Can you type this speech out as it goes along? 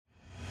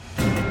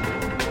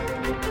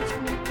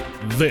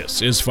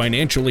This is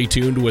Financially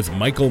Tuned with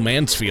Michael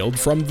Mansfield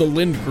from the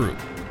Lind Group.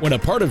 When a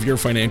part of your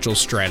financial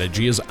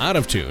strategy is out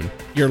of tune,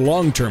 your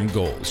long-term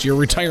goals, your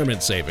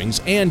retirement savings,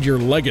 and your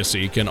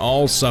legacy can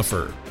all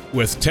suffer.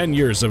 With 10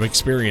 years of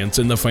experience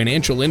in the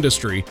financial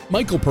industry,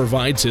 Michael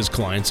provides his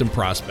clients and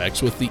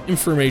prospects with the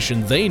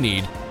information they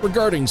need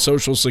regarding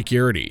Social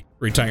Security,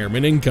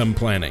 retirement income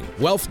planning,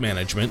 wealth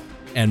management,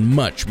 and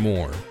much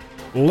more.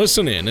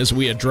 Listen in as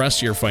we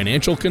address your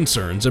financial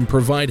concerns and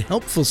provide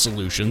helpful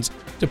solutions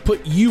to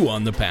put you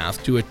on the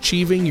path to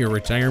achieving your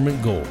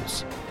retirement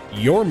goals.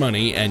 Your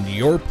money and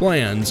your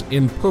plans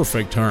in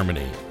perfect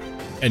harmony.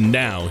 And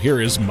now,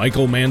 here is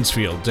Michael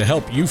Mansfield to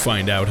help you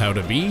find out how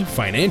to be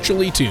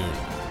financially tuned.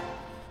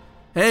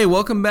 Hey,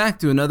 welcome back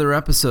to another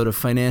episode of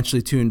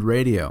Financially Tuned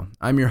Radio.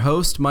 I'm your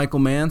host, Michael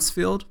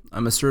Mansfield.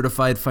 I'm a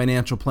certified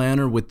financial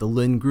planner with the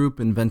Lind Group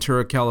in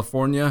Ventura,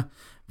 California,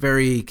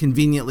 very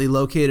conveniently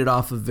located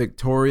off of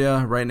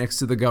Victoria, right next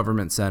to the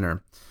Government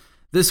Center.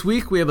 This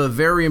week, we have a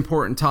very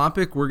important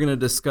topic. We're going to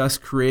discuss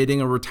creating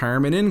a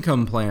retirement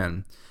income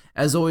plan.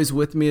 As always,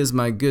 with me is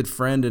my good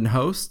friend and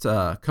host,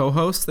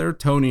 co-host there,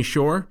 Tony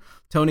Shore.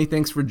 Tony,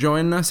 thanks for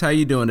joining us. How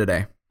you doing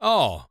today?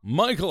 Oh,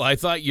 Michael, I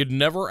thought you'd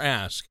never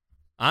ask.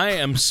 I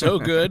am so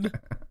good.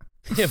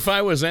 If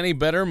I was any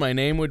better, my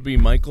name would be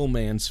Michael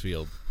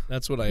Mansfield.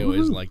 That's what I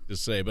always like to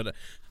say. But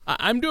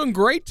I'm doing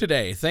great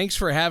today. Thanks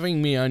for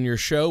having me on your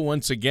show.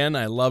 Once again,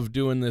 I love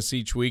doing this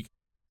each week.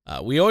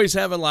 We always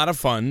have a lot of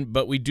fun,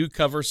 but we do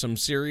cover some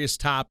serious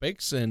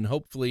topics and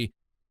hopefully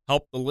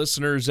help the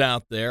listeners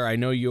out there. I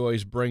know you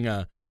always bring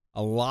a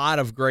lot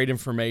of great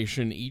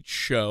information each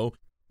show.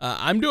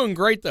 I'm doing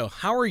great, though.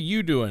 How are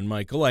you doing,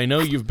 Michael? I know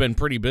you've been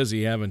pretty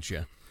busy, haven't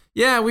you?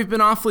 Yeah, we've been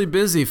awfully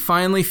busy,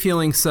 finally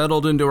feeling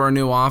settled into our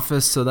new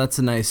office, so that's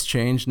a nice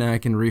change. Now I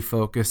can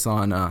refocus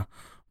on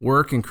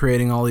work and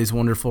creating all these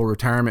wonderful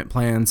retirement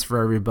plans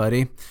for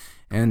everybody,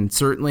 and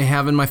certainly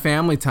having my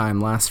family time.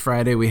 Last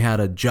Friday we had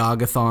a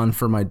jog-a-thon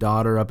for my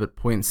daughter up at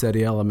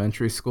Poinsettia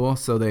Elementary School,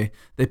 so they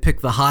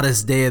picked the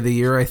hottest day of the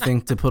year, I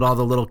think, to put all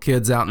the little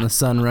kids out in the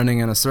sun running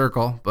in a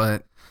circle,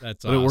 but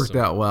awesome. It worked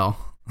out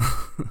well.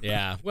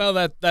 Yeah,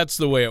 well, that's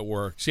the way it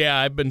works. Yeah,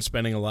 I've been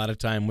spending a lot of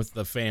time with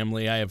the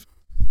family. I have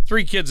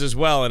 3 kids as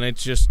well, and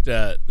it's just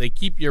they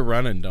keep you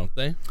running, don't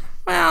they?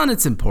 Well, and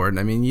it's important.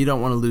 I mean, you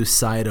don't want to lose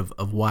sight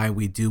of why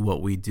we do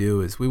what we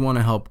do. Is we want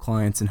to help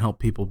clients and help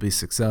people be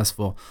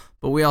successful,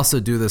 but we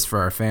also do this for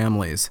our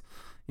families.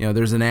 You know,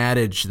 there's an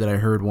adage that I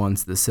heard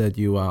once that said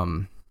you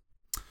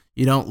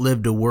don't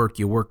live to work,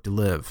 you work to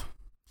live.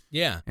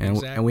 Yeah, and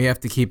exactly. And we have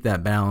to keep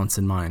that balance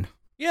in mind.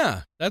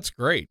 Yeah, that's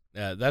great.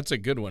 That's a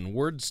good one.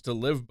 Words to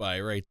live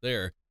by right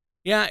there.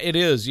 Yeah, it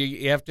is.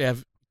 You have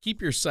to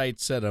keep your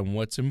sights set on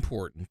what's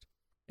important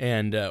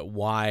and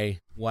why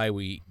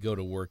we go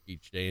to work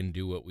each day and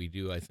do what we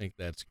do. I think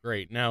that's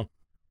great. Now,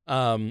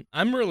 I'm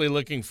really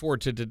looking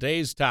forward to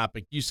today's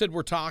topic. You said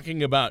we're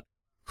talking about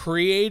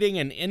creating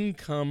an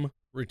income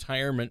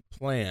retirement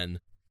plan.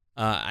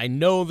 I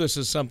know this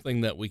is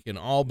something that we can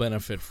all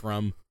benefit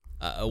from.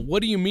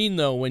 What do you mean,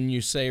 though, when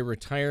you say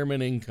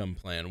retirement income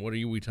plan? What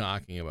are we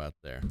talking about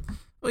there?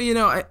 Well, you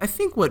know, I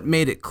think what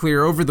made it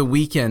clear over the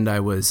weekend, I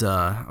was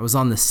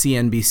on the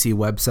CNBC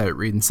website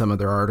reading some of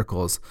their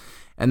articles,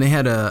 and they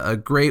had a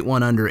great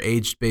one under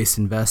age-based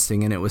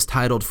investing, and it was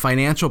titled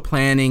 "Financial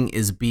Planning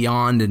is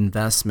Beyond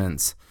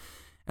Investments."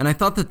 And I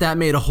thought that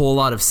made a whole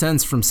lot of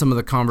sense from some of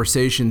the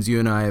conversations you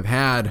and I have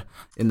had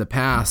in the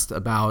past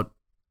about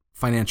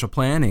financial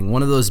planning.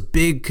 One of those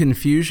big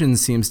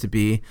confusions seems to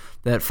be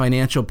that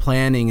financial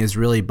planning is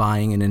really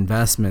buying an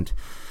investment,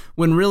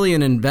 when really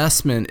an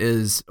investment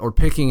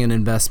picking an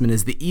investment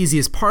is the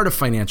easiest part of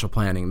financial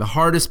planning. The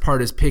hardest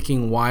part is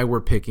picking why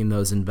we're picking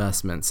those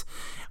investments.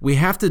 We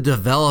have to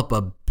develop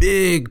a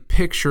big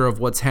picture of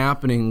what's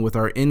happening with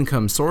our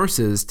income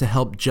sources to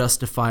help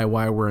justify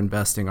why we're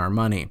investing our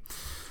money.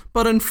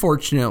 But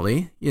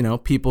unfortunately, you know,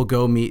 people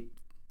go meet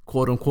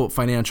quote-unquote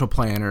financial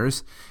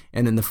planners,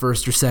 and in the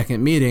first or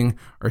second meeting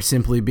are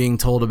simply being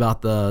told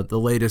about the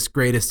latest,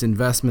 greatest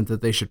investment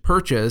that they should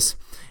purchase,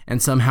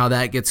 and somehow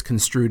that gets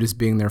construed as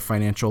being their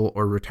financial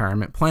or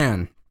retirement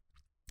plan.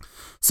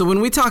 So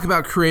when we talk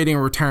about creating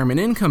a retirement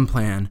income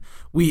plan,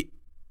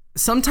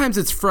 sometimes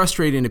it's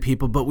frustrating to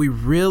people, but we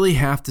really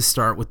have to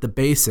start with the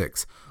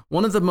basics.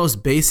 One of the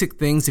most basic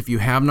things, if you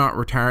have not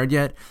retired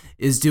yet,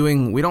 is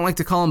we don't like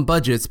to call them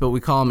budgets, but we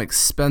call them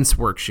expense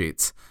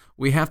worksheets.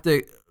 We have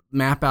to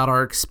map out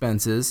our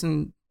expenses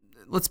and,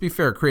 let's be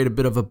fair, create a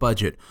bit of a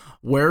budget.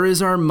 Where is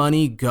our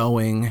money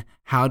going?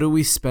 How do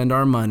we spend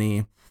our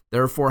money?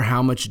 Therefore,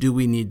 how much do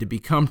we need to be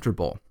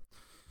comfortable?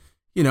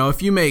 You know,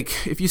 if you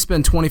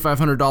spend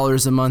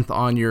 $2,500 a month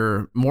on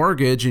your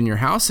mortgage and your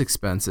house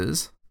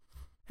expenses,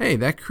 hey,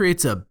 that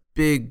creates a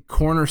big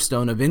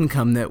cornerstone of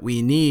income that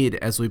we need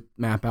as we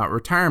map out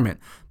retirement.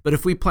 But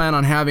if we plan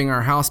on having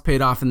our house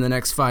paid off in the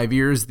next 5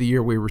 years, the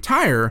year we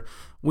retire,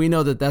 we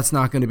know that that's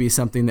not going to be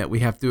something that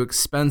we have to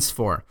expense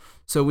for.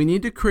 So we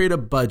need to create a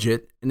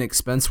budget, an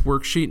expense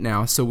worksheet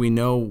now, so we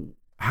know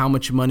how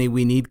much money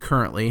we need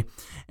currently.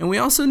 And we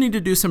also need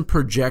to do some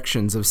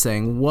projections of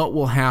saying what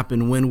will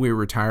happen when we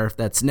retire, if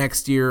that's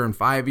next year, in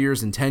 5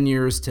 years, in 10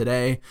 years,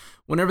 today.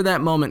 Whenever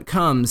that moment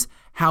comes,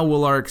 how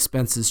will our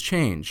expenses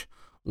change?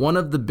 One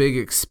of the big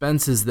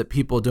expenses that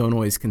people don't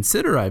always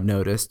consider, I've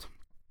noticed,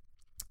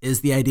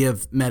 is the idea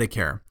of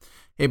Medicare.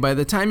 Hey, by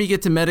the time you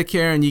get to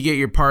Medicare and you get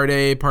your Part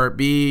A, Part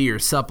B, your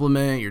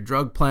supplement, your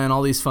drug plan,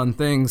 all these fun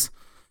things,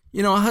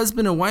 you know, a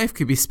husband and wife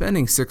could be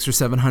spending $600 or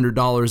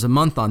 $700 a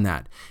month on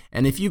that.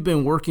 And if you've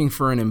been working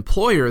for an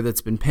employer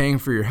that's been paying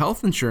for your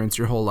health insurance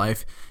your whole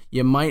life,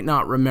 you might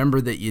not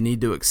remember that you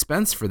need to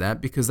expense for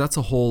that because that's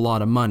a whole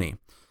lot of money.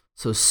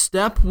 So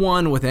step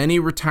one with any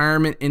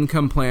retirement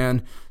income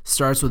plan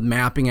starts with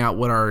mapping out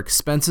what our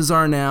expenses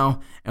are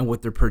now and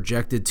what they're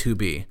projected to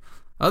be.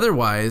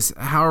 Otherwise,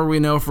 how are we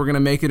know if we're going to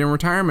make it in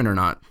retirement or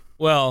not?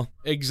 Well,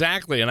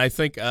 exactly. And I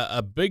think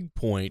a big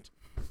point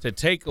to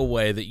take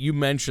away that you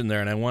mentioned there,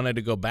 and I wanted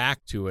to go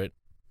back to it,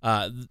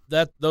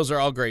 that those are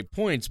all great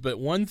points. But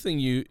one thing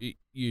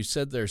you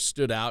said there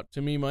stood out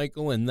to me,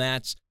 Michael, and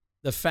that's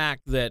the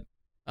fact that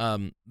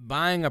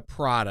buying a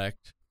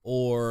product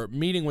or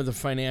meeting with a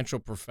financial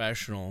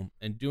professional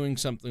and doing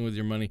something with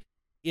your money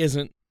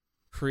isn't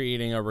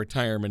creating a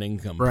retirement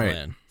income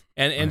plan.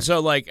 And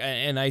so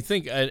and I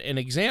think an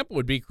example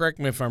would be, correct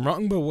me if I'm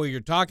wrong, but what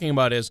you're talking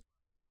about is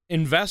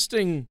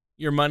investing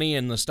your money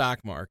in the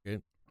stock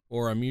market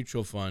or a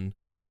mutual fund,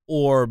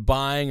 or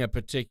buying a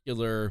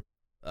particular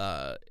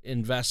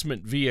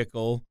investment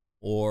vehicle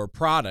or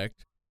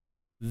product.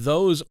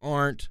 Those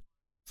aren't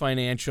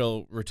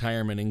financial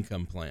retirement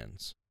income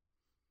plans.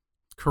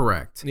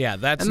 Correct. Yeah,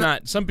 that's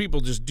not, some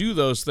people just do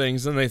those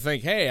things and they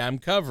think, hey, I'm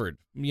covered.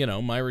 You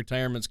know, my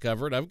retirement's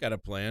covered. I've got a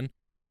plan.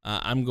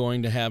 I'm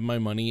going to have my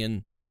money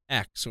in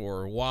X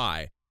or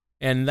Y.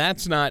 And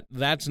that's not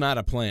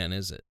a plan,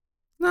 is it?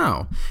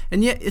 No.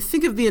 And yet,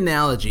 think of the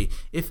analogy.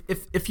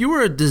 If you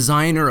were a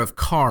designer of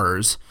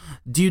cars,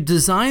 do you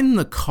design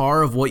the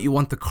car of what you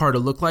want the car to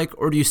look like,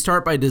 or do you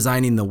start by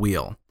designing the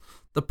wheel?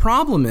 The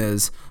problem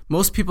is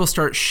most people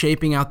start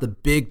shaping out the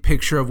big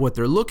picture of what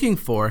they're looking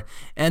for,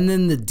 and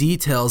then the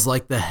details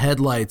like the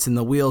headlights and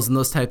the wheels and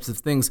those types of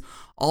things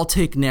all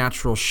take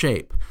natural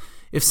shape.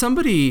 If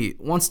somebody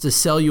wants to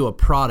sell you a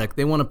product,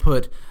 they want to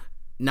put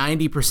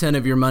 90%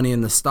 of your money in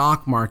the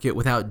stock market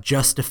without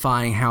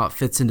justifying how it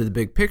fits into the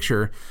big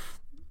picture.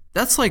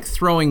 That's like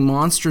throwing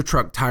monster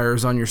truck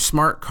tires on your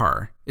smart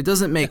car. It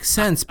doesn't make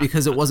sense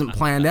because it wasn't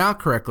planned out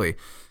correctly.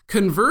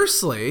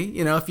 Conversely,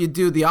 you know, if you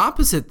do the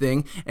opposite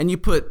thing and you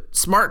put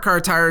smart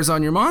car tires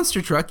on your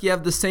monster truck, you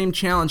have the same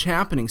challenge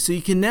happening. So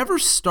you can never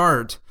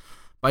start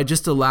by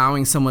just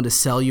allowing someone to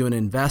sell you an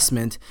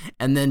investment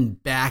and then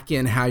back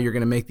in how you're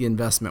going to make the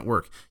investment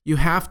work. You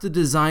have to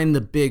design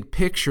the big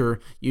picture.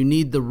 You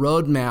need the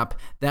roadmap.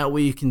 That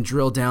way you can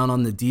drill down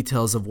on the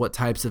details of what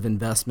types of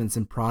investments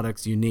and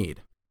products you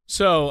need.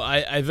 So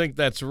I think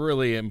that's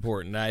really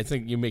important. I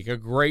think you make a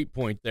great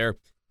point there.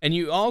 And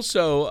you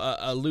also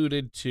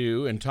alluded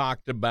to and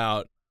talked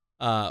about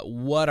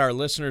what our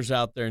listeners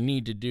out there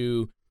need to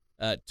do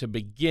to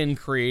begin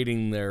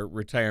creating their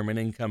retirement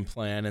income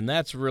plan. And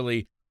that's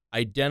really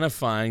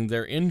identifying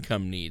their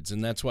income needs.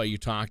 And that's why you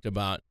talked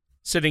about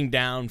sitting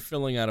down,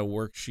 filling out a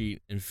worksheet,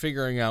 and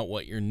figuring out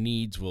what your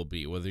needs will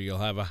be, whether you'll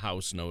have a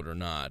house note or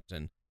not,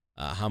 and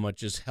how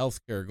much is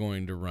healthcare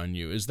going to run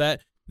you.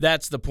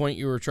 That's the point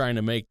you were trying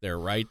to make there,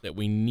 right? That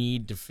we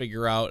need to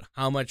figure out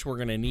how much we're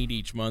going to need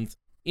each month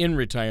in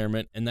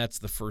retirement, and that's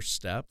the first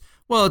step.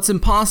 Well, it's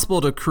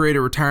impossible to create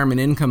a retirement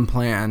income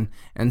plan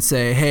and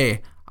say,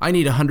 hey, I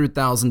need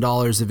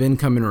 $100,000 of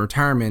income in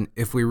retirement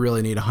if we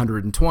really need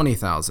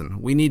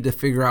 $120,000. We need to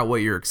figure out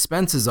what your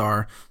expenses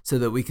are so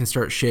that we can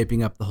start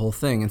shaping up the whole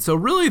thing. And so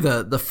really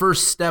the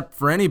first step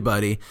for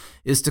anybody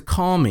is to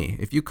call me.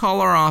 If you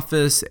call our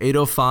office,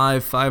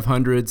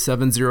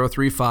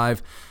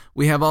 805-500-7035,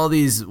 we have all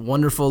these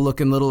wonderful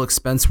looking little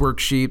expense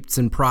worksheets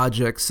and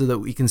projects so that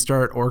we can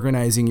start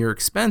organizing your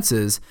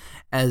expenses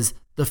as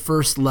the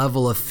first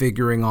level of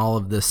figuring all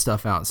of this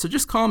stuff out. So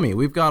just call me.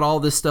 We've got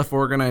all this stuff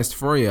organized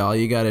for you. All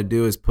you got to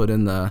do is put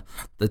in the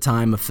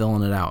time of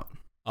filling it out.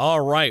 All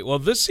right. Well,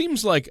 this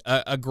seems like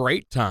a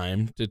great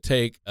time to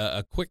take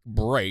a quick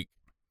break.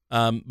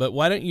 But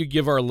why don't you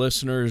give our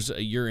listeners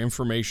your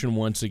information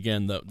once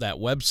again, that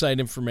website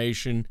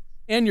information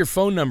and your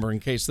phone number in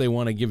case they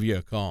want to give you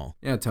a call.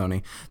 Yeah,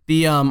 Tony.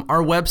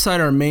 Our website,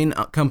 our main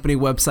company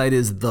website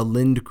is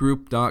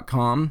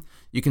thelindgroup.com.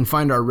 You can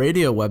find our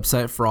radio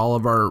website for all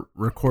of our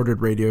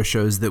recorded radio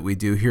shows that we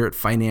do here at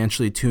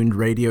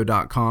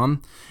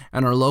financiallytunedradio.com.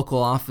 And our local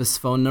office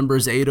phone number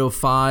is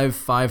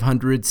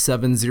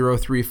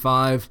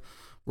 805-500-7035.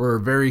 We're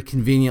very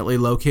conveniently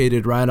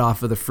located right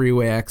off of the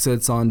freeway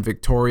exits on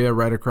Victoria,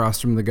 right across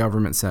from the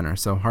Government Center.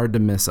 So hard to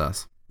miss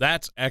us.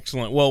 That's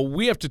excellent. Well,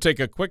 we have to take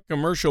a quick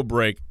commercial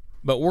break,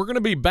 but we're going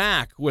to be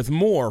back with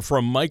more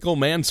from Michael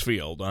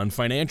Mansfield on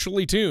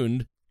Financially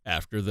Tuned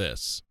after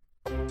this.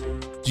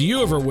 Do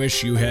you ever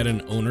wish you had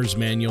an owner's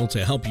manual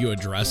to help you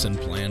address and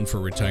plan for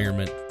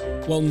retirement?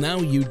 Well, now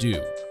you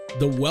do.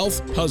 The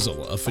Wealth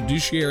Puzzle, a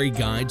fiduciary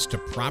guides to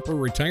proper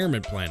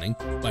retirement planning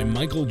by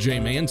Michael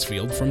J.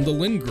 Mansfield from the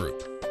Lind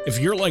Group. If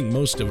you're like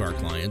most of our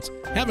clients,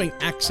 having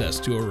access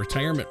to a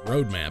retirement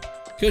roadmap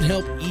could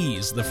help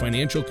ease the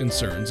financial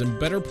concerns and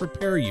better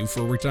prepare you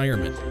for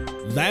retirement.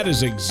 That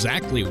is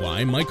exactly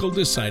why Michael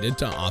decided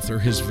to author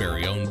his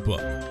very own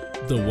book.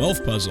 The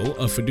Wealth Puzzle,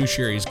 a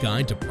fiduciary's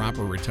guide to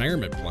proper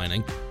retirement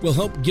planning, will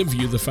help give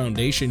you the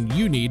foundation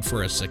you need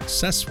for a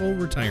successful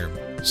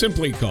retirement.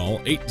 Simply call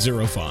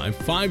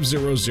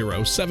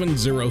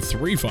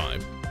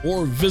 805-500-7035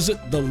 or visit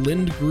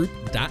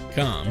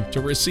thelindgroup.com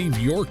to receive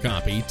your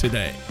copy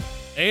today.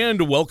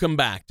 And welcome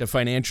back to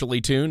Financially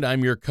Tuned.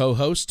 I'm your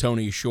co-host,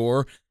 Tony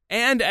Shore.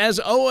 And as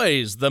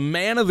always, the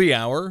man of the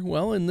hour,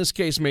 well, in this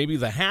case, maybe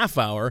the half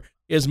hour,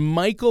 is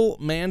Michael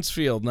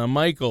Mansfield. Now,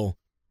 Michael,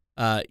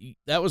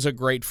 that was a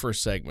great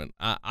first segment.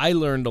 I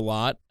learned a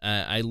lot.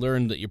 I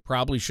learned that you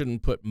probably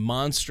shouldn't put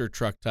monster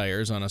truck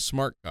tires on a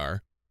smart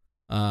car.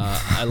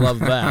 I love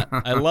that.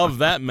 I love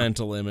that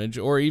mental image.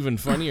 Or even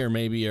funnier,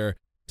 maybe are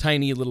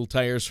tiny little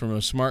tires from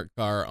a smart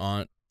car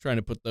on trying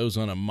to put those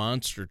on a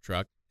monster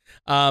truck.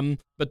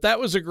 But that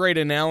was a great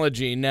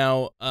analogy.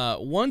 Now,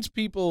 once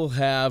people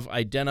have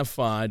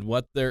identified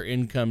what their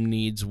income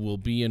needs will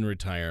be in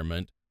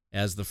retirement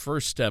as the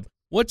first step,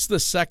 what's the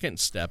second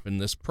step in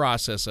this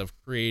process of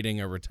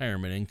creating a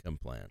retirement income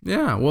plan?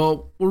 Yeah,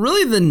 well,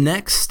 really the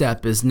next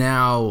step is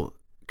now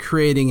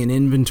creating an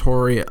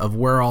inventory of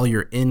where all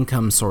your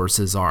income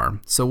sources are.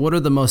 So what are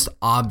the most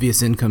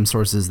obvious income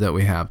sources that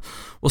we have?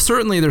 Well,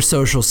 certainly there's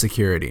Social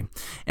Security.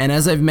 And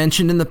as I've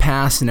mentioned in the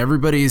past, and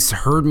everybody's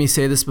heard me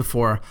say this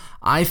before,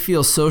 I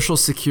feel Social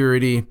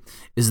Security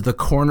is the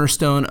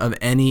cornerstone of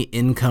any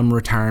income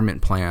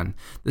retirement plan.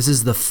 This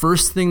is the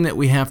first thing that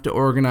we have to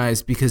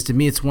organize because to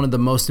me it's one of the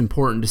most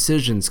important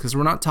decisions because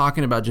we're not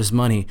talking about just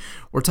money.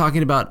 We're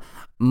talking about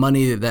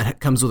money that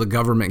comes with a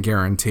government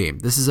guarantee.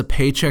 This is a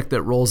paycheck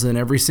that rolls in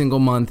every single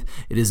month.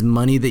 It is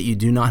money that you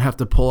do not have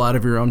to pull out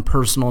of your own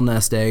personal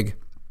nest egg.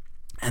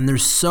 And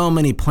there's so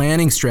many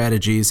planning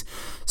strategies.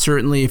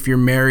 Certainly if you're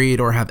married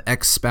or have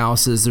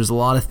ex-spouses, there's a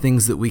lot of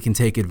things that we can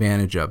take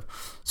advantage of.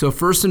 So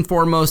first and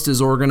foremost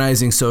is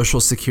organizing Social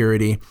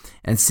Security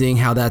and seeing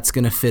how that's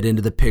going to fit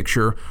into the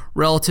picture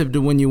relative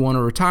to when you want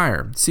to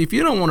retire. See, if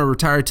you don't want to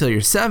retire till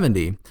you're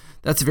 70,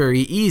 that's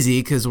very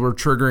easy because we're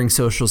triggering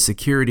Social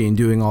Security and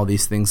doing all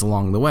these things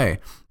along the way.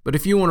 But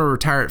if you want to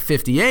retire at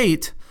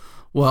 58,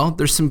 well,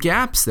 there's some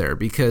gaps there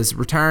because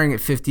retiring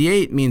at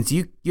 58 means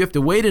you have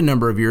to wait a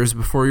number of years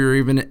before you're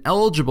even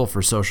eligible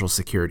for Social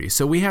Security.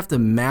 So we have to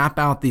map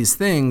out these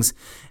things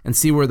and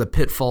see where the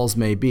pitfalls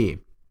may be.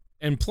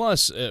 And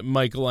plus,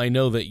 Michael, I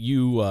know that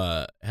you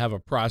have a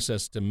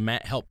process to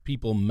help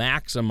people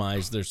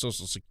maximize their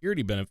Social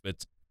Security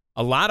benefits.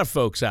 A lot of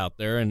folks out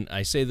there, and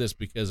I say this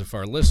because if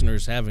our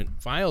listeners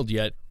haven't filed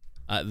yet,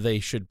 they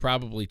should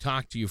probably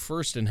talk to you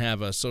first and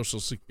have a Social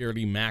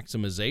Security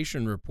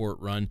maximization report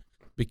run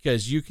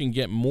because you can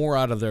get more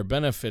out of their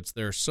benefits.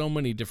 There are so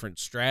many different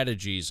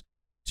strategies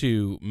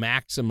to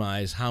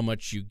maximize how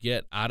much you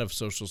get out of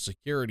Social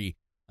Security.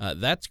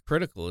 That's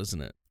critical,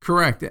 isn't it?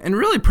 Correct. And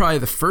really probably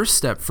the first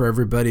step for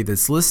everybody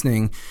that's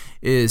listening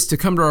is to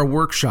come to our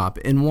workshop.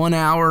 In 1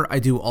 hour, I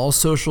do all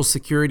Social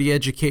Security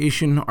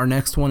education. Our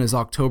next one is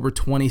October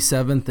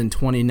 27th and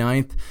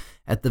 29th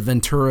at the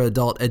Ventura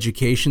Adult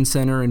Education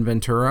Center in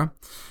Ventura.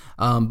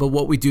 But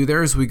what we do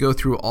there is we go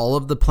through all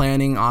of the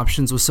planning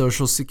options with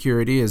Social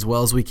Security as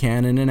well as we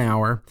can in an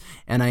hour.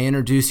 And I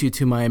introduce you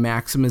to my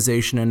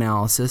maximization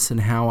analysis and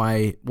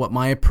what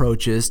my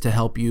approach is to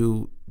help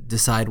you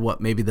decide what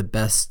maybe the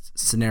best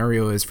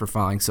scenario is for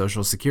filing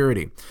Social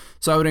Security.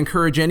 So I would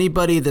encourage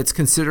anybody that's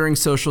considering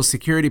Social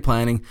Security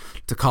planning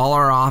to call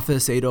our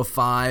office,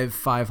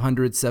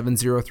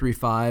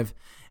 805-500-7035,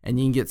 and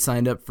you can get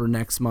signed up for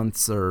next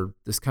month's or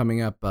this coming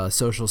up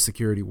Social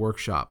Security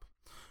workshop.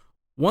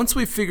 Once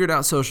we've figured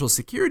out Social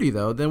Security,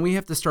 though, then we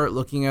have to start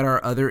looking at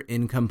our other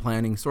income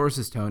planning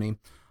sources, Tony.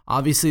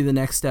 Obviously, the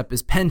next step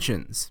is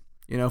pensions.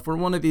 You know, if we're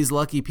one of these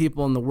lucky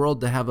people in the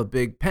world to have a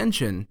big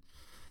pension,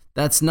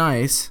 that's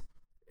nice.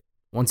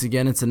 Once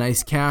again, it's a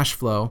nice cash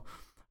flow.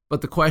 But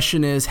the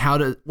question is,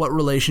 what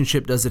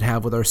relationship does it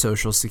have with our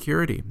Social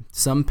Security?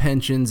 Some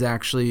pensions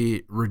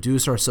actually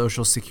reduce our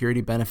Social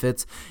Security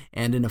benefits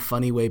and in a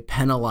funny way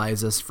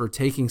penalize us for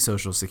taking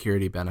Social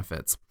Security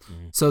benefits.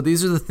 Mm-hmm. So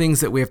these are the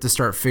things that we have to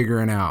start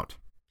figuring out.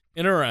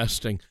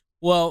 Interesting.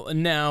 Well,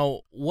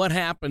 now, what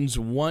happens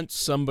once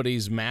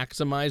somebody's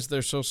maximized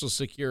their Social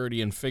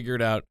Security and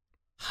figured out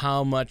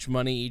how much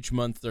money each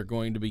month they're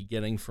going to be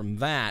getting from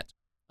that?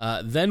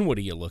 Then what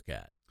do you look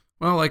at?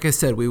 Well, like I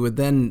said, we would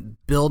then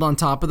build on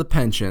top of the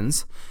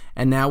pensions,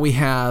 and now we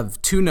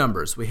have two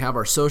numbers. We have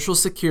our Social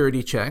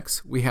Security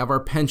checks, we have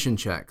our pension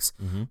checks.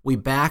 Mm-hmm. We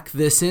back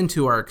this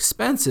into our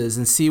expenses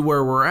and see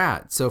where we're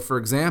at. So, for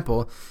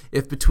example,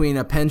 if between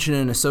a pension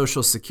and a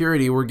Social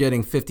Security we're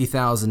getting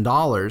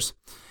 $50,000,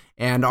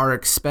 and our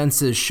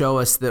expenses show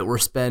us that we're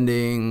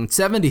spending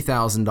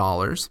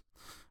 $70,000,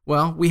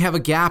 Well, we have a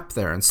gap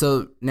there. And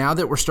so now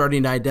that we're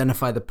starting to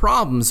identify the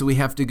problems, we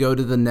have to go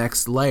to the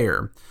next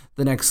layer.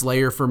 The next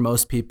layer for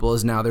most people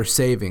is now their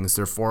savings,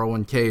 their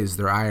 401ks,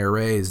 their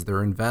IRAs,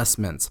 their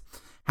investments.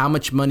 How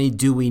much money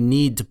do we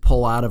need to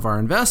pull out of our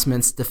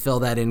investments to fill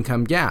that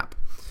income gap?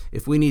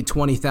 If we need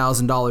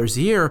 $20,000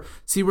 a year,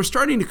 see, we're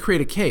starting to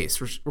create a case.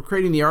 We're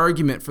creating the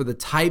argument for the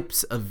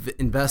types of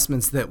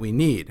investments that we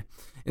need.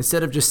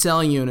 Instead of just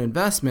selling you an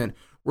investment,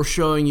 we're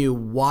showing you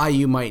why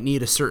you might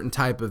need a certain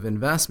type of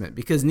investment,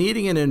 because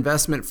needing an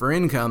investment for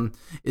income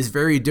is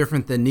very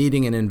different than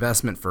needing an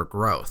investment for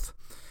growth.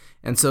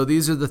 And so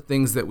these are the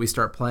things that we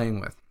start playing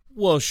with.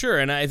 Well, sure,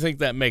 and I think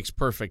that makes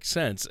perfect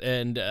sense.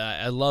 And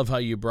I love how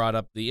you brought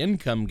up the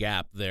income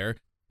gap there,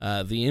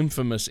 the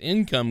infamous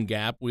income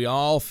gap. We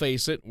all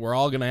face it. We're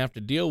all going to have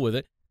to deal with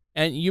it.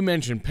 And you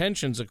mentioned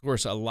pensions. Of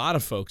course, a lot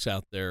of folks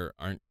out there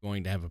aren't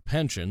going to have a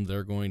pension.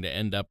 They're going to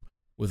end up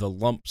with a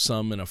lump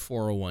sum in a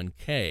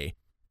 401k.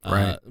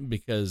 Right.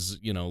 Because,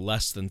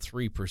 less than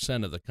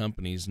 3% of the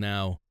companies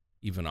now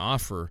even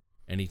offer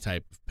any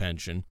type of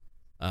pension.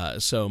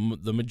 So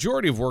the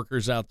majority of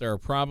workers out there are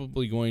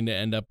probably going to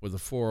end up with a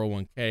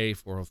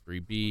 401k,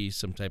 403b,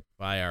 some type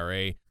of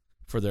IRA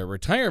for their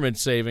retirement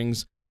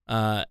savings.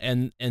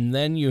 And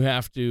then you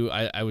have to,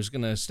 I was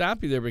going to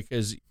stop you there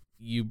because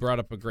you brought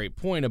up a great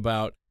point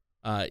about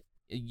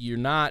you're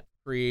not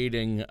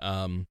creating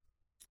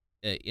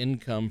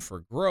income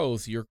for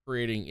growth. You're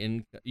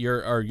creating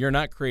you're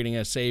not creating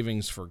a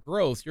savings for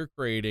growth. You're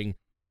creating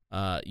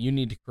you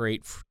need to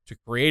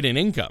create an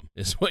income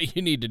is what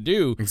you need to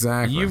do.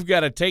 Exactly. You've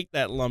got to take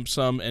that lump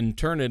sum and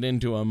turn it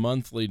into a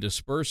monthly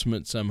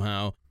disbursement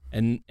somehow,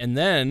 and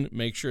then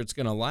make sure it's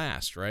going to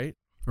last, right?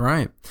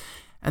 Right.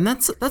 And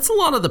that's a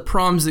lot of the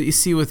problems that you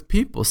see with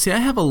people. See, I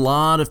have a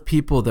lot of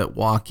people that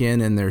walk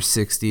in their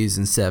 60s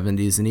and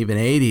 70s and even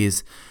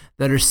 80s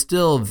that are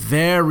still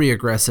very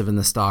aggressive in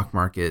the stock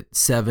market.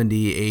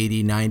 70,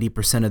 80,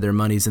 90% of their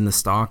money's in the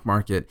stock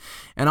market.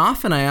 And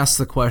often I ask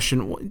the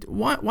question,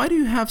 why do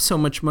you have so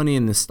much money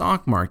in the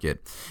stock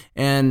market?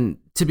 And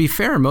to be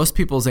fair, most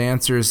people's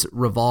answers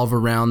revolve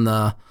around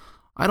I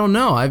don't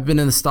know, I've been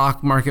in the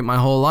stock market my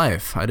whole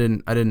life. I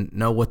didn't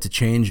know what to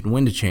change and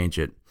when to change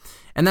it.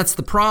 And that's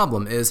the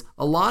problem, is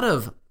a lot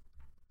of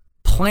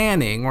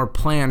planning or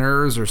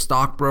planners or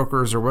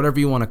stockbrokers or whatever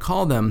you want to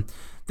call them,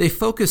 they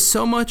focus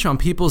so much on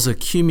people's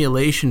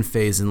accumulation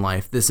phase in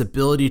life, this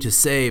ability to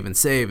save and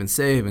save and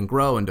save and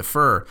grow and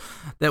defer,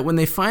 that when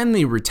they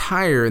finally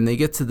retire and they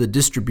get to the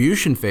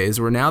distribution phase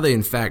where now they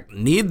in fact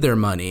need their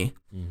money,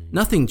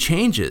 nothing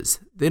changes.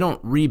 They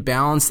don't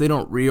rebalance, they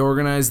don't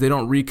reorganize, they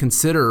don't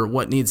reconsider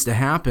what needs to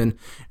happen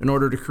in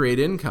order to create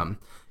income.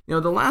 The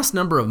last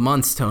number of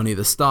months, Tony,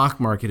 the stock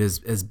market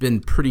has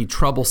been pretty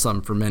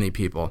troublesome for many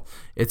people.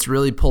 It's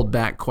really pulled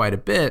back quite a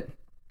bit.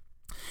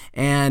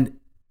 And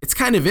it's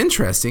kind of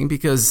interesting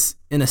because,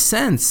 in a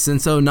sense,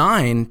 since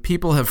 2009,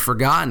 people have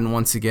forgotten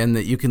once again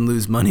that you can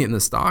lose money in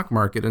the stock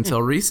market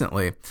until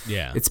recently.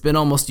 Yeah. It's been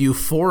almost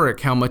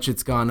euphoric how much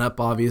it's gone up,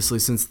 obviously,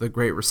 since the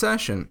Great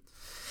Recession.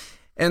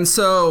 And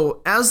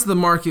so as the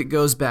market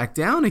goes back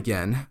down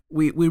again,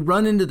 we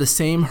run into the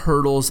same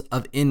hurdles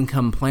of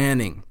income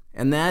planning.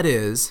 And that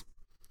is,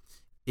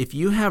 if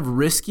you have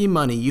risky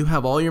money, you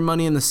have all your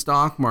money in the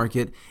stock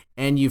market,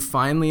 and you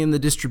finally in the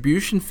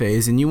distribution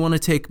phase and you want to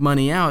take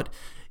money out,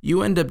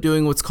 you end up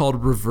doing what's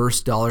called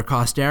reverse dollar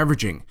cost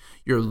averaging.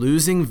 You're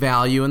losing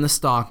value in the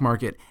stock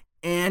market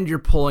and you're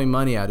pulling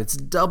money out. It's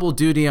double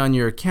duty on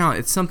your account.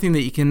 It's something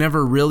that you can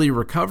never really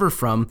recover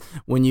from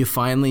when you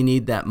finally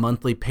need that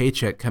monthly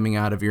paycheck coming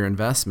out of your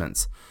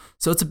investments.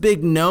 So it's a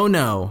big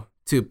no-no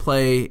to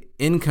play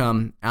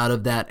income out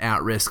of that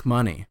at-risk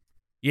money.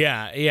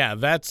 Yeah,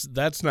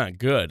 that's not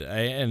good.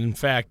 And in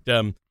fact,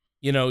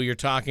 you're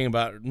talking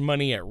about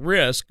money at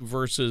risk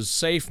versus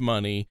safe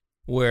money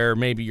where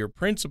maybe your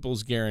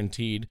principal's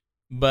guaranteed.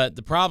 But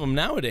the problem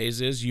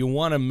nowadays is you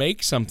want to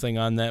make something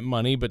on that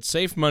money, but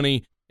safe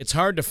money, it's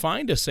hard to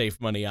find a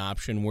safe money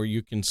option where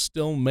you can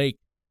still make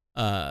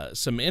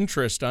some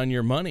interest on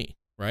your money,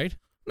 right?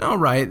 No,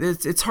 right.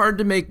 It's hard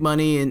to make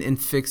money in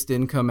fixed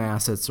income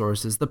asset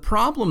sources. The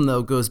problem,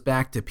 though, goes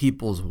back to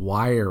people's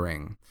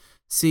wiring.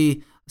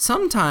 See,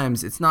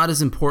 sometimes it's not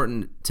as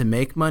important to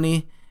make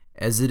money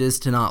as it is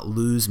to not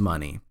lose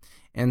money.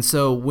 And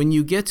so when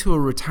you get to a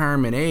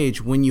retirement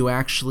age, when you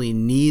actually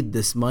need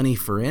this money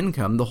for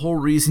income, the whole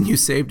reason you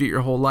saved it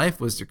your whole life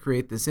was to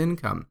create this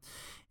income.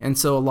 And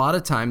so a lot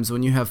of times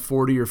when you have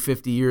 40 or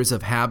 50 years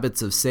of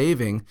habits of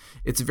saving,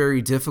 it's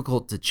very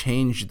difficult to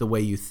change the way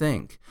you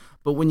think.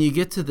 But when you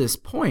get to this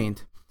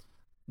point,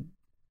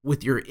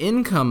 with your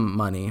income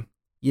money,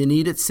 you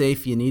need it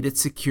safe, you need it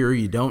secure,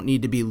 you don't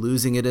need to be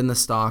losing it in the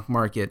stock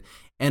market.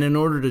 And in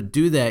order to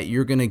do that,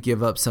 you're going to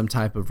give up some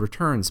type of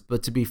returns.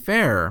 But to be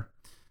fair,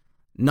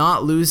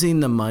 not losing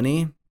the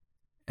money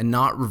and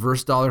not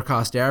reverse dollar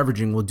cost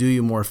averaging will do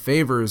you more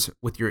favors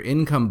with your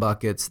income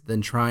buckets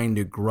than trying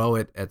to grow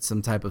it at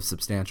some type of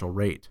substantial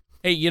rate.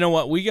 Hey, you know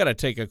what? We got to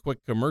take a quick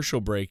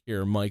commercial break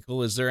here,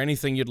 Michael. Is there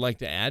anything you'd like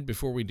to add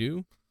before we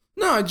do?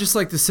 No, I'd just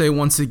like to say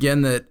once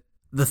again that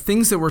the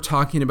things that we're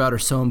talking about are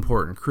so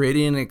important.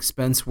 Creating an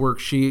expense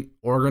worksheet,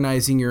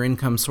 organizing your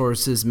income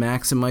sources,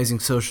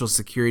 maximizing Social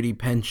Security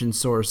pension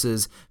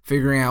sources,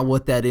 figuring out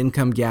what that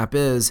income gap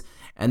is,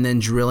 and then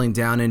drilling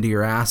down into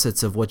your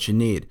assets of what you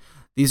need.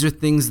 These are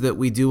things that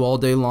we do all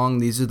day long.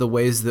 These are the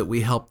ways that we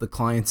help the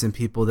clients and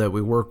people that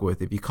we work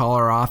with. If you call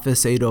our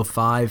office,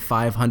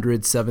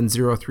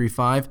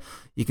 805-500-7035,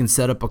 you can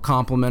set up a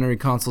complimentary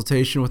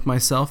consultation with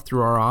myself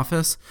through our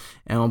office,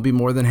 and I'll be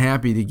more than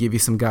happy to give you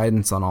some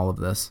guidance on all of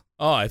this.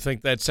 Oh, I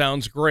think that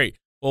sounds great.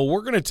 Well,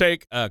 we're going to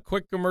take a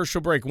quick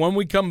commercial break. When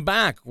we come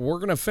back, we're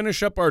going to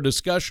finish up our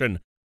discussion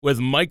with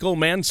Michael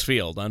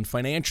Mansfield on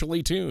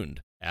Financially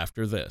Tuned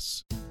after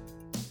this.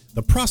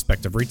 The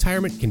prospect of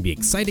retirement can be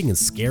exciting and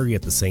scary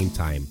at the same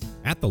time.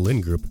 At the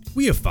Lind Group,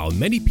 we have found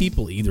many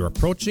people either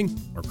approaching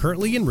or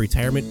currently in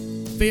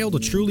retirement fail to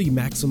truly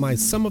maximize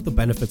some of the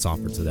benefits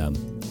offered to them.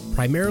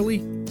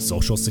 Primarily,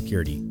 Social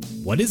Security.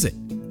 What is it?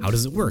 How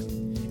does it work?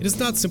 It is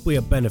not simply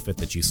a benefit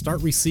that you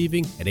start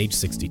receiving at age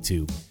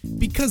 62.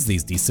 Because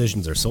these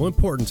decisions are so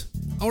important,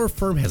 our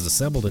firm has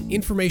assembled an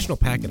informational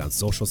packet on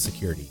Social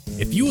Security.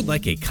 If you would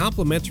like a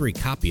complimentary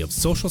copy of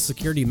Social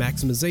Security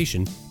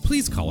Maximization,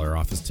 please call our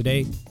office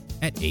today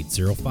at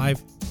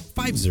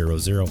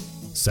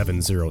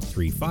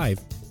 805-500-7035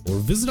 or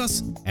visit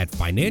us at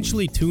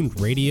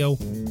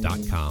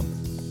financiallytunedradio.com.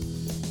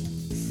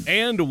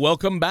 And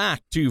welcome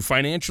back to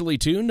Financially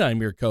Tuned.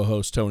 I'm your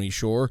co-host, Tony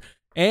Shore,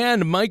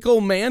 and Michael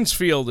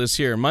Mansfield is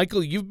here.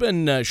 Michael, you've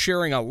been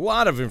sharing a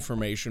lot of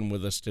information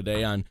with us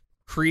today on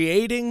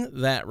creating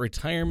that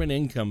retirement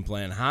income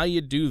plan, how you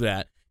do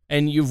that,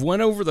 and you've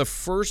went over the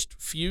first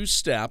few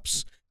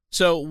steps.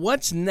 So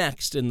what's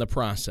next in the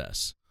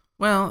process?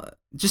 Well,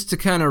 just to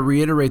kind of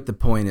reiterate the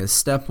point is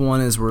step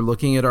one is we're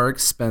looking at our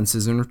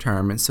expenses in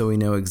retirement so we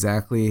know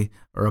exactly,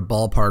 or a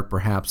ballpark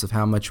perhaps, of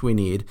how much we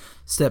need.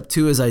 Step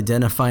two is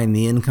identifying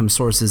the income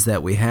sources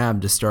that we have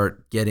to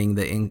start getting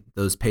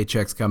those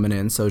paychecks coming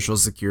in, Social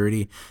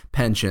Security,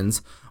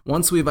 pensions.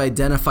 Once we've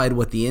identified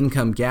what the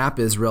income gap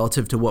is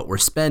relative to what we're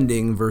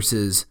spending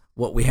versus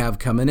what we have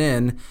coming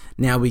in,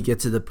 now we get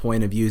to the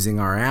point of using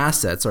our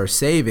assets, our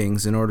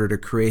savings, in order to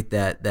create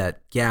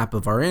that gap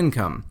of our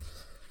income.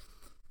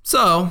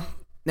 So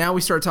now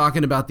we start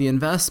talking about the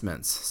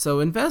investments. So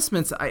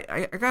investments,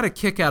 I got a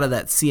kick out of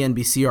that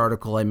CNBC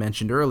article I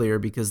mentioned earlier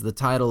because the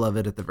title of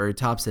it at the very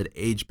top said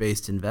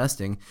age-based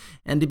investing.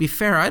 And to be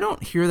fair, I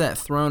don't hear that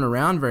thrown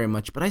around very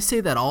much, but I say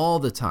that all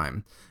the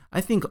time.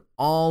 I think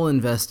all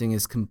investing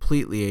is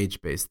completely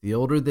age-based. The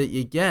older that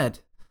you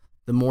get,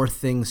 the more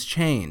things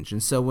change.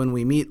 And so when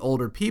we meet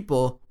older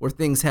people where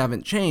things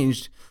haven't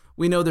changed,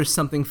 we know there's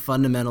something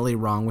fundamentally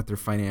wrong with their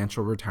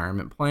financial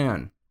retirement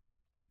plan.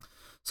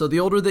 So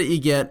the older that you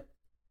get,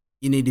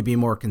 you need to be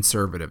more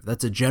conservative.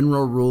 That's a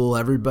general rule.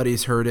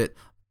 Everybody's heard it.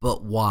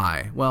 But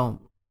why?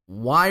 Well,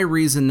 why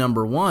reason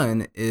number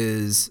one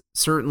is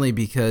certainly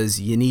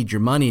because you need your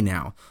money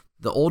now.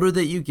 The older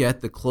that you get,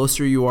 the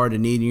closer you are to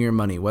needing your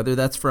money, whether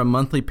that's for a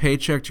monthly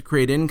paycheck to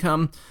create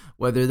income,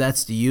 whether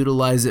that's to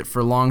utilize it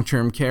for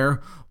long-term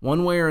care.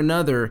 One way or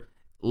another,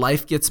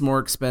 life gets more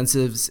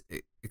expensive,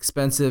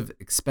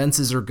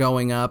 expenses are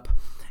going up.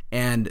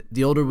 And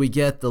the older we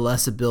get, the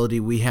less ability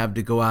we have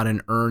to go out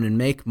and earn and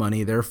make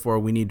money. Therefore,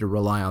 we need to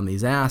rely on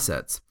these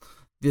assets.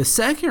 The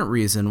second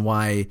reason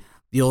why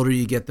the older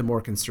you get, the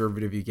more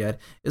conservative you get,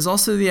 is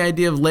also the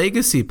idea of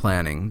legacy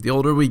planning. The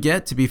older we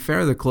get, to be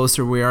fair, the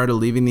closer we are to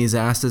leaving these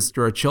assets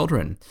to our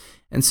children.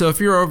 And so if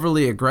you're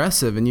overly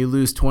aggressive and you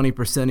lose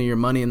 20% of your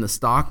money in the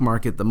stock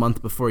market the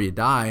month before you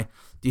die,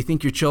 do you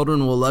think your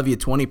children will love you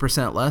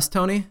 20% less,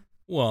 Tony?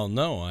 Well,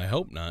 no, I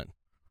hope not.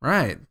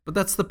 Right. But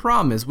that's the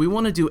problem is we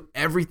want to do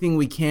everything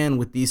we can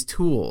with these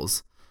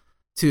tools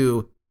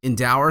to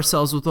endow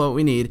ourselves with what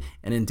we need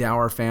and endow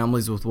our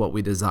families with what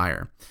we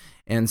desire.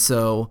 And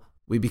so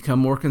we become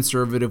more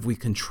conservative. We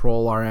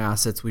control our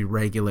assets. We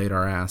regulate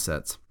our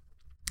assets.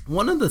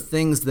 One of the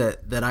things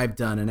that I've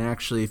done, and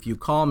actually if you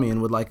call me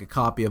and would like a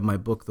copy of my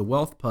book, The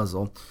Wealth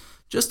Puzzle,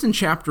 just in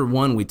chapter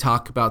 1, we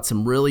talk about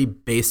some really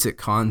basic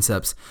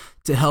concepts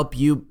to help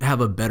you have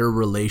a better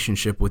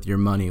relationship with your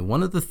money.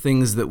 One of the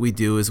things that we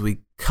do is we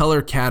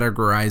color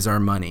categorize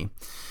our money.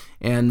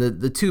 And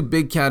the two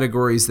big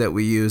categories that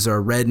we use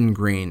are red and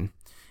green.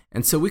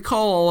 And so we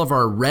call all of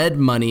our red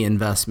money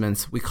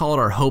investments, we call it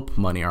our hope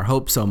money, our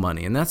hope-so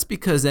money. And that's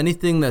because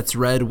anything that's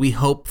red, we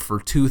hope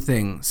for two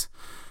things.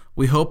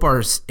 We hope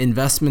our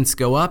investments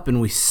go up, and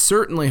we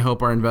certainly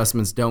hope our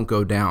investments don't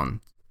go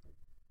down.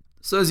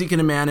 So as you can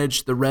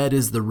imagine, the red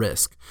is the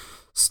risk.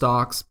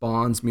 Stocks,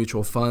 bonds,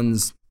 mutual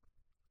funds,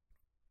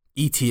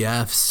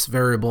 ETFs,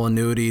 variable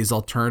annuities,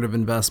 alternative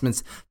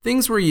investments,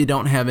 things where you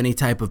don't have any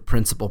type of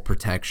principal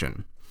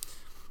protection.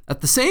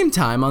 At the same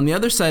time, on the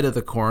other side of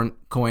the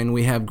coin,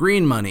 we have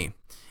green money,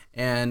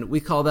 and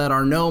we call that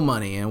our know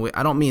money. And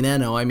I don't mean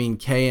N-O, I mean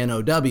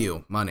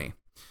K-N-O-W money.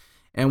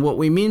 And what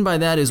we mean by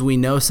that is we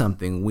know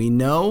something. We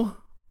know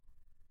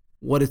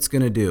what it's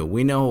going to do.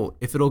 We know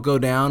if it'll go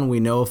down, we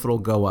know if it'll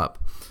go up.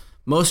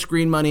 Most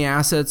green money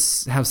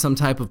assets have some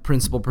type of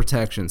principal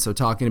protection. So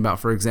talking about,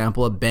 for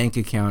example, a bank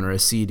account or a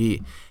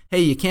CD. Hey,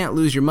 you can't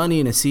lose your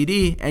money in a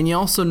CD, and you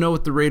also know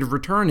what the rate of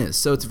return is.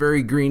 So it's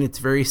very green, it's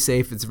very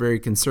safe, it's very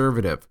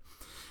conservative.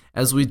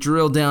 As we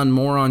drill down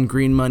more on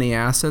green money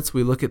assets,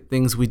 we look at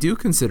things we do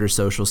consider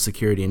Social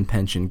Security and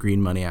pension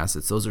green money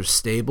assets. Those are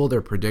stable,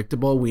 they're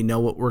predictable, we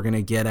know what we're going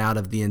to get out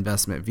of the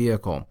investment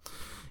vehicle.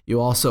 You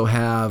also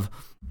have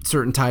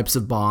certain types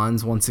of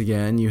bonds. Once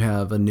again, you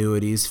have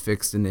annuities,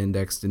 fixed and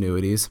indexed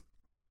annuities.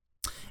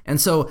 And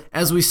so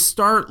as we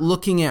start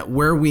looking at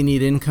where we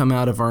need income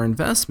out of our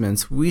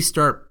investments, we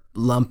start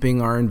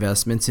lumping our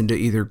investments into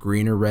either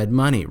green or red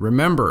money.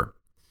 Remember,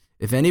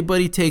 if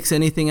anybody takes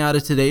anything out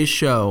of today's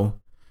show,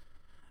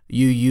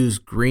 you use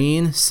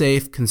green,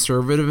 safe,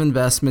 conservative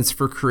investments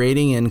for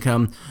creating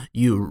income.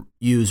 You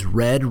use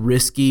red,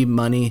 risky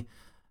money,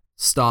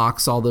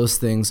 stocks, all those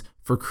things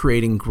for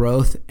creating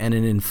growth and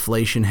an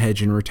inflation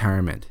hedge in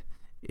retirement.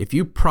 If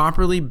you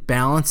properly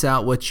balance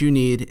out what you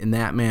need in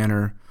that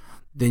manner,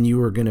 then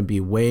you are going to be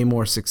way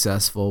more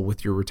successful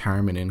with your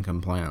retirement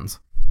income plans.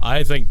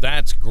 I think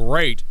that's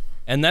great.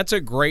 And that's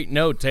a great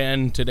note to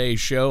end today's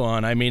show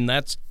on. I mean,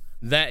 that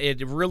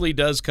it really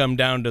does come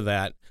down to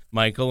that,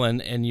 Michael,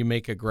 and you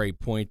make a great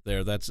point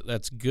there.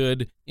 That's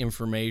good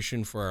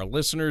information for our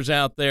listeners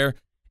out there.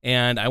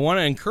 And I want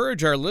to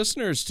encourage our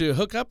listeners to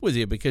hook up with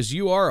you because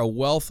you are a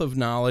wealth of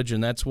knowledge,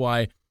 and that's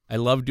why I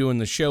love doing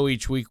the show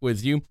each week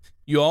with you.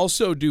 You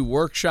also do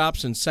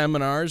workshops and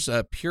seminars,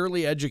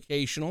 purely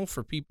educational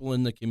for people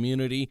in the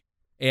community,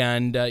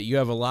 and you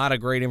have a lot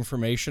of great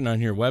information on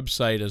your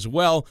website as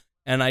well,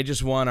 and I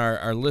just want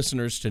our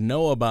listeners to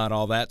know about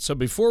all that. So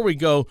before we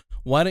go,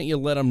 why don't you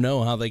let them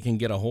know how they can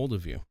get a hold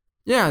of you?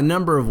 Yeah, a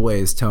number of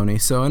ways, Tony.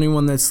 So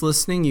anyone that's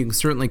listening, you can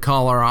certainly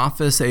call our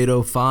office,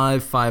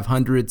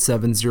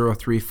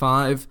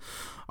 805-500-7035.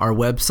 Our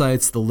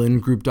website's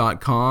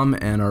thelindgroup.com,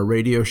 and our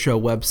radio show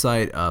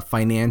website,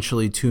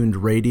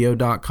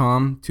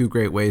 financiallytunedradio.com. Two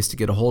great ways to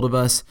get a hold of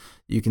us.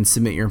 You can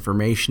submit your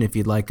information if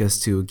you'd like us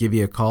to give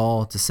you a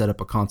call to set up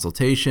a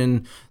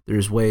consultation.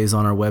 There's ways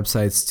on our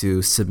websites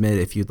to submit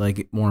if you'd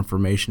like more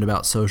information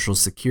about Social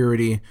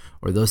Security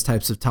or those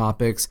types of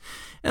topics.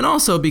 And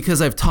also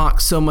because I've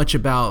talked so much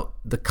about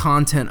the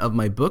content of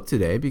my book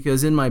today,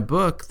 because in my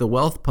book, The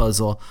Wealth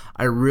Puzzle,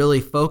 I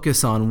really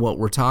focus on what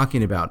we're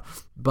talking about.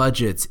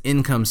 Budgets,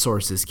 income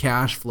sources,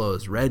 cash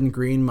flows, red and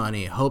green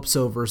money, hope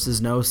so versus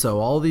no so,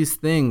 all these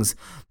things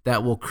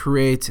that will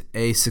create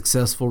a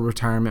successful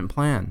retirement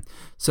plan.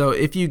 So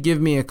if you give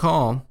me a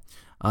call,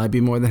 I'd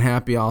be more than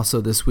happy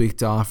also this week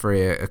to offer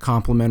a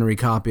complimentary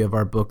copy of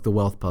our book, The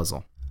Wealth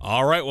Puzzle.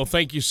 All right. Well,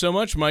 thank you so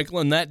much, Michael.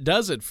 And that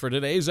does it for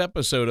today's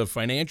episode of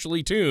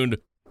Financially Tuned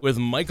with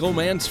Michael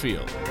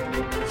Mansfield.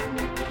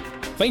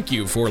 Thank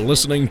you for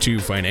listening to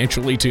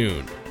Financially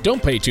Tuned.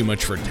 Don't pay too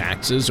much for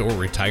taxes or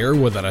retire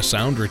without a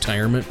sound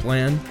retirement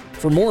plan.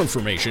 For more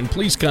information,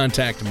 please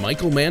contact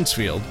Michael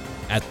Mansfield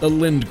at the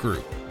Lind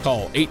Group.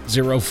 Call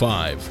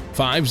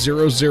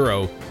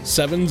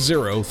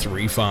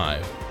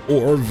 805-500-7035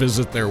 or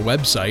visit their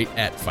website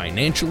at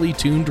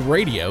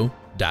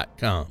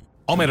financiallytunedradio.com.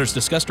 All matters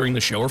discussed during the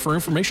show are for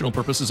informational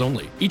purposes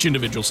only. Each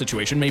individual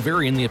situation may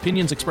vary, and the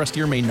opinions expressed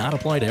here may not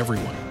apply to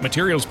everyone.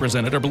 Materials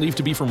presented are believed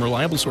to be from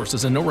reliable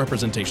sources, and no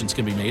representations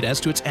can be made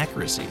as to its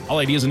accuracy. All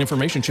ideas and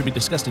information should be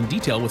discussed in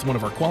detail with one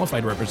of our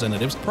qualified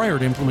representatives prior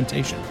to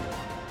implementation.